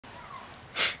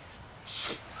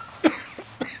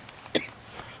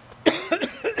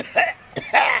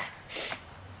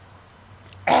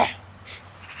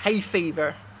hay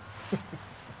fever.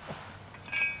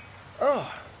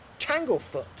 Oh,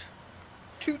 Tanglefoot.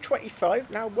 225,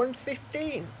 now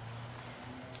 115.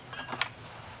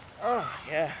 Oh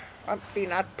yeah, I've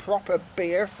been had proper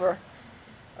beer for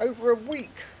over a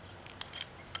week.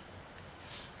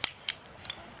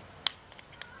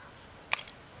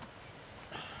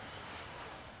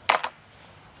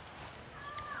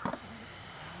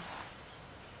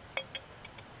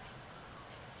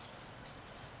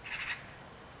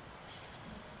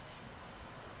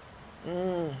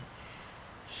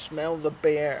 Smell the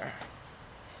beer.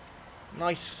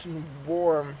 Nice and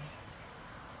warm.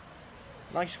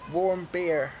 Nice warm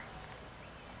beer.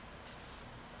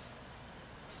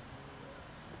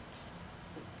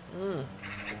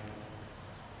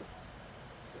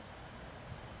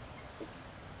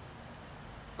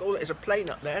 God, there's a plane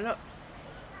up there, look.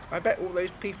 I bet all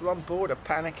those people on board are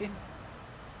panicking.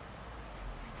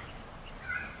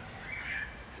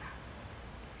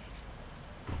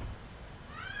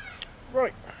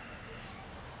 Right.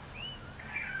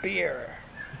 Beer.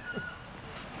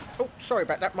 Oh, sorry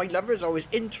about that, my lovers. I was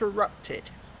interrupted.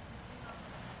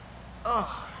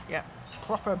 Oh, yeah.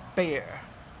 Proper beer.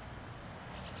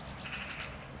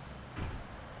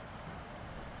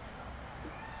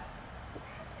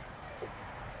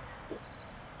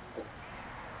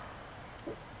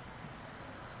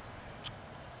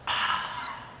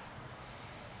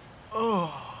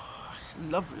 Oh,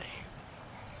 it's lovely.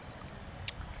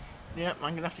 Yeah, I'm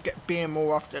going to have to get beer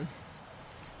more often.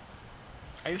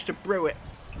 I used to brew it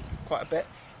quite a bit,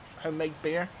 homemade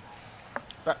beer,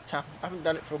 but I haven't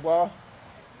done it for a while.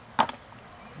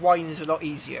 Wine is a lot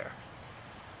easier.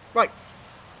 Right,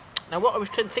 now what I was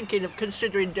thinking of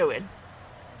considering doing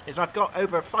is I've got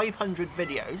over 500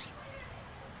 videos,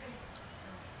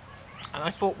 and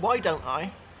I thought, why don't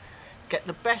I get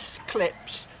the best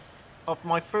clips of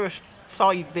my first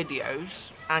 5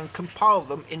 videos and compile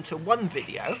them into one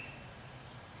video,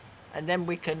 and then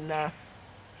we can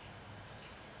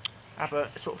have a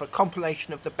sort of a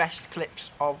compilation of the best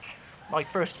clips of my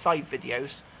first 5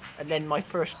 videos, and then my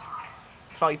first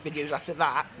 5 videos after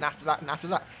that, and after that, and after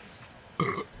that.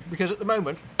 Because at the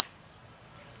moment,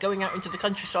 going out into the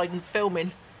countryside and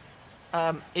filming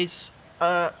is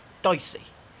dicey.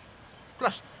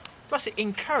 Plus it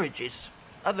encourages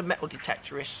other metal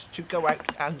detectorists to go out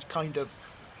and kind of...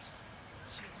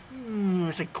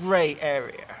 it's a grey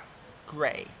area.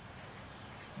 Grey.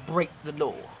 Break the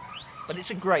law. But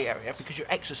it's a grey area because you're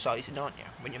exercising, aren't you,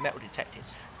 when you're metal detecting.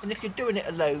 And if you're doing it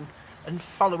alone and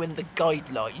following the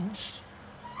guidelines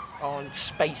on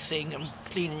spacing and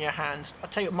cleaning your hands, I'll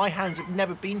tell you, my hands have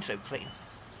never been so clean.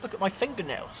 Look at my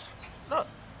fingernails. Look,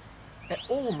 they're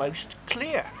almost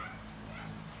clear.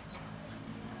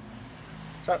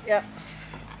 So yeah,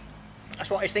 that's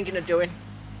what I was thinking of doing.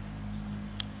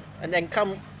 And then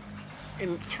come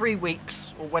in 3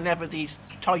 weeks, or whenever these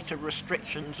tighter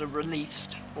restrictions are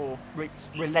released or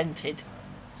relented,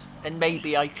 then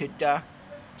maybe I could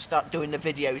start doing the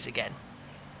videos again.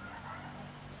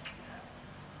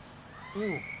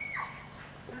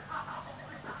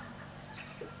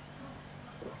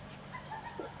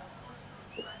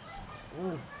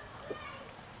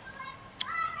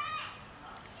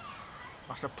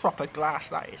 That's a proper glass,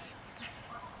 that is.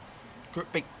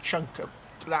 Great big chunk of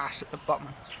glass at the bottom.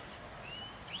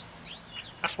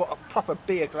 That's what a proper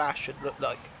beer glass should look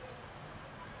like.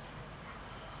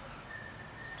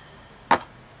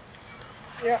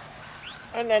 Yeah,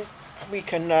 and then we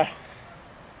can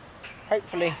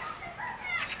hopefully,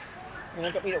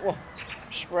 got me little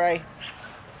spray.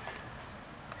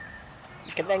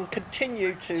 We can then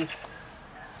continue to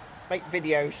make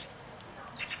videos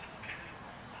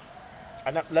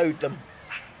and upload them.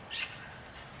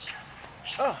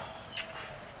 Oh,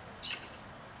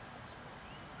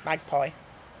 magpie.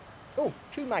 Oh,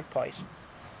 2 magpies.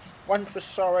 1 for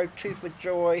sorrow, 2 for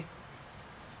joy,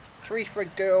 3 for a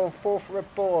girl, 4 for a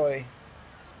boy.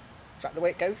 Is that the way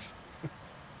it goes?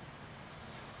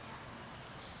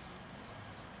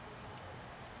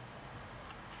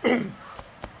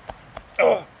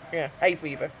 Oh, yeah, hay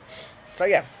fever. So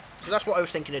yeah, so that's what I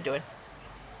was thinking of doing.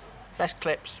 Best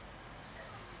clips.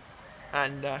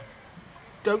 And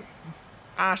don't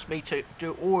ask me to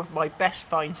do all of my best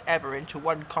finds ever into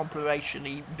one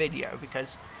compilation-y video,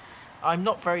 because I'm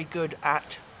not very good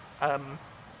at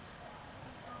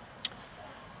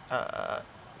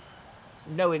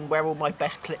knowing where all my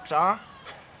best clips are.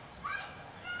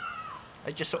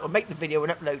 I just sort of make the video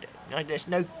and upload it. You know, there's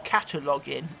no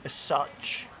cataloguing as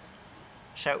such,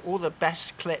 so all the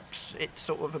best clips, it's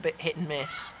sort of a bit hit and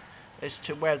miss as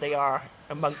to where they are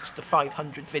amongst the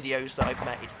 500 videos that I've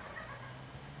made.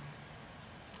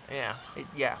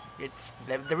 Yeah,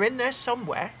 they're in there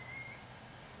somewhere.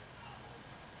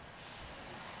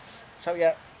 So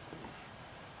yeah,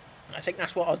 I think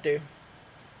that's what I'll do.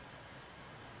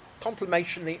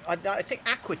 Complimentary, I think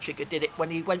Aquachigger did it when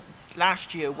he went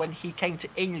last year when he came to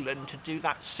England to do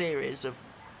that series of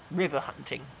river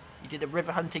hunting. He did a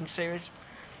river hunting series,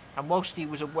 and whilst he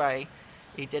was away,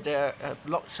 he did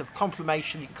lots of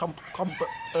complimentary. Can't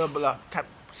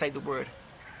say the word.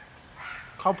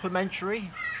 Complimentary,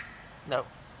 no,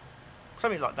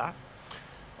 something like that,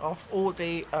 of all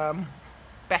the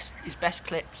his best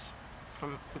clips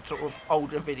from sort of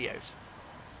older videos.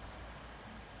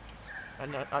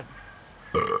 And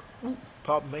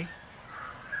pardon me.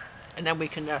 And then we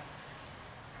can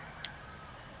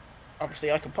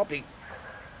obviously I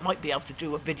might be able to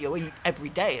do a video every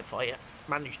day if I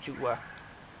manage to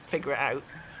figure it out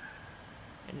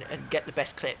and get the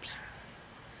best clips.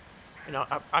 You know,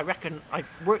 I reckon I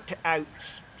worked it out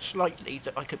slightly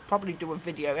that I could probably do a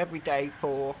video every day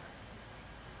for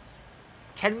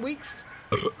 10 weeks.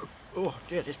 Oh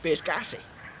dear, this beer's gassy.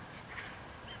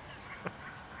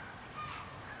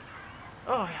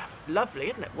 Oh yeah, lovely,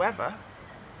 isn't it? Weather.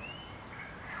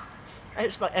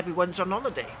 It's like everyone's on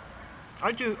holiday.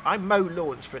 I mow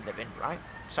lawns for a living, right?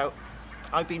 So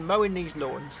I've been mowing these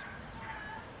lawns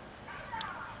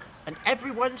and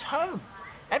everyone's home.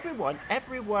 Everyone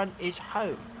is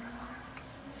home.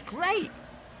 It's great.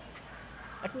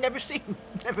 I've never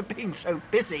been so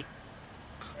busy.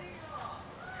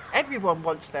 Everyone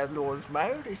wants their lawns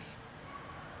mowed. It's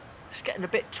getting a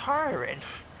bit tiring.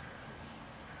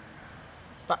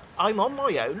 But I'm on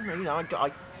my own, you know,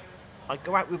 I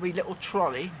go out with my little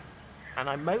trolley and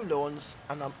I mow lawns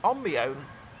and I'm on my own,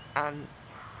 and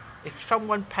if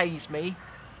someone pays me,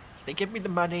 they give me the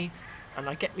money and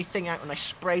I get my thing out and I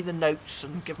spray the notes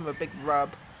and give them a big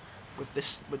rub with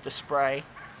the spray,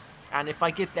 and if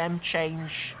I give them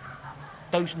change,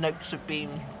 those notes have been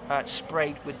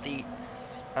sprayed with the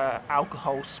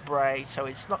alcohol spray, so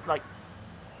it's not like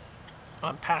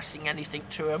I'm passing anything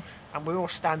to them, and we're all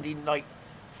standing like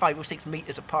 5 or 6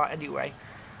 meters apart anyway.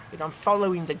 You know, I'm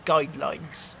following the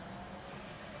guidelines.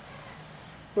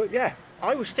 But yeah,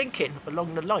 I was thinking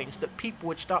along the lines that people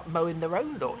would start mowing their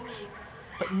own lawns,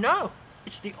 but no,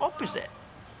 it's the opposite.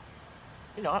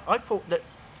 You know, I thought that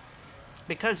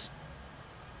because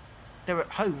they're at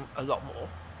home a lot more,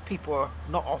 people are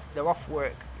not off, they're off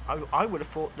work. I would have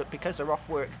thought that because they're off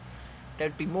work,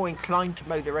 they'd be more inclined to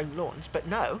mow their own lawns, but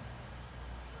no,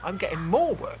 I'm getting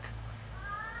more work,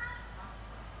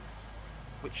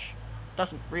 which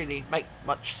doesn't really make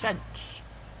much sense.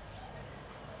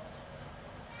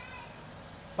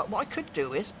 But what I could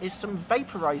do is some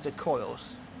vaporizer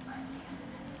coils.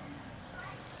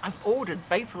 I've ordered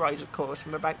vaporizer coils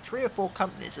from about 3 or 4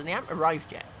 companies and they haven't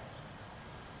arrived yet.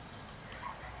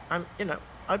 And you know,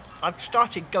 I've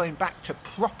started going back to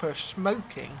proper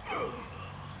smoking.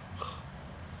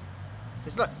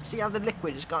 Look, see how the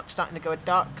liquid is starting to go a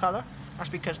dark colour? That's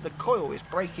because the coil is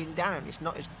breaking down. It's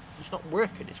not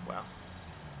working as well.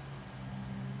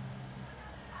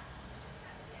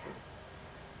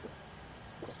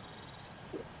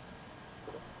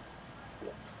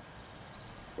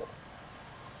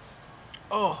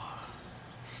 Oh,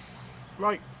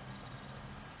 right.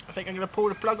 I think I'm going to pull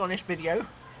the plug on this video.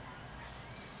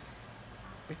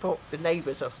 We thought the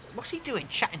neighbours are... What's he doing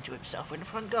chatting to himself in the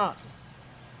front garden?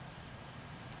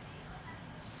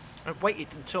 I've waited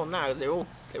until now.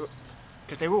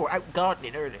 Because they were all out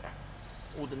gardening earlier,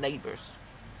 all the neighbours.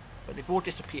 But they've all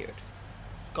disappeared.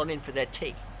 Gone in for their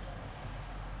tea.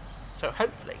 So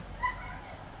hopefully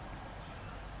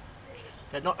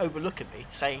they're not overlooking me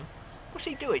saying, what's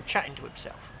he doing chatting to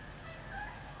himself?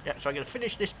 Yeah, so I'm going to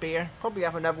finish this beer, probably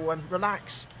have another one,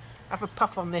 relax, have a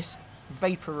puff on this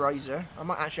vaporizer. I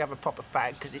might actually have a proper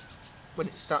fag because when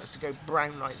it starts to go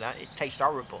brown like that, it tastes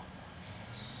horrible.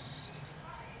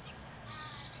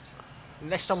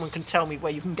 Unless someone can tell me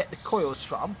where you can get the coils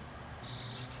from.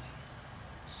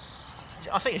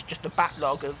 I think it's just a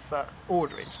backlog of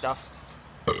ordering stuff.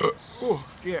 Oh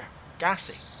dear,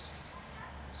 gassy.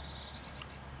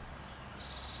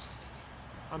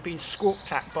 I'm being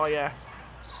squawked at by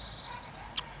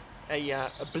a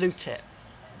blue tip.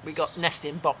 We got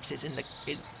nesting boxes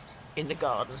in the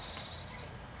garden,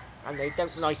 and they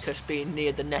don't like us being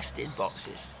near the nesting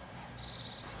boxes.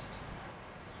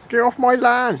 Get off my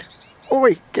land!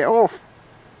 Oi, get off!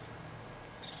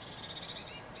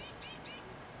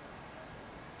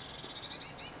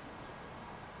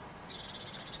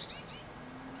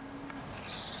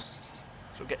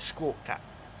 So get squawked at.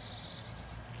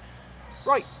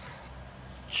 Right.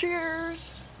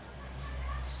 Cheers!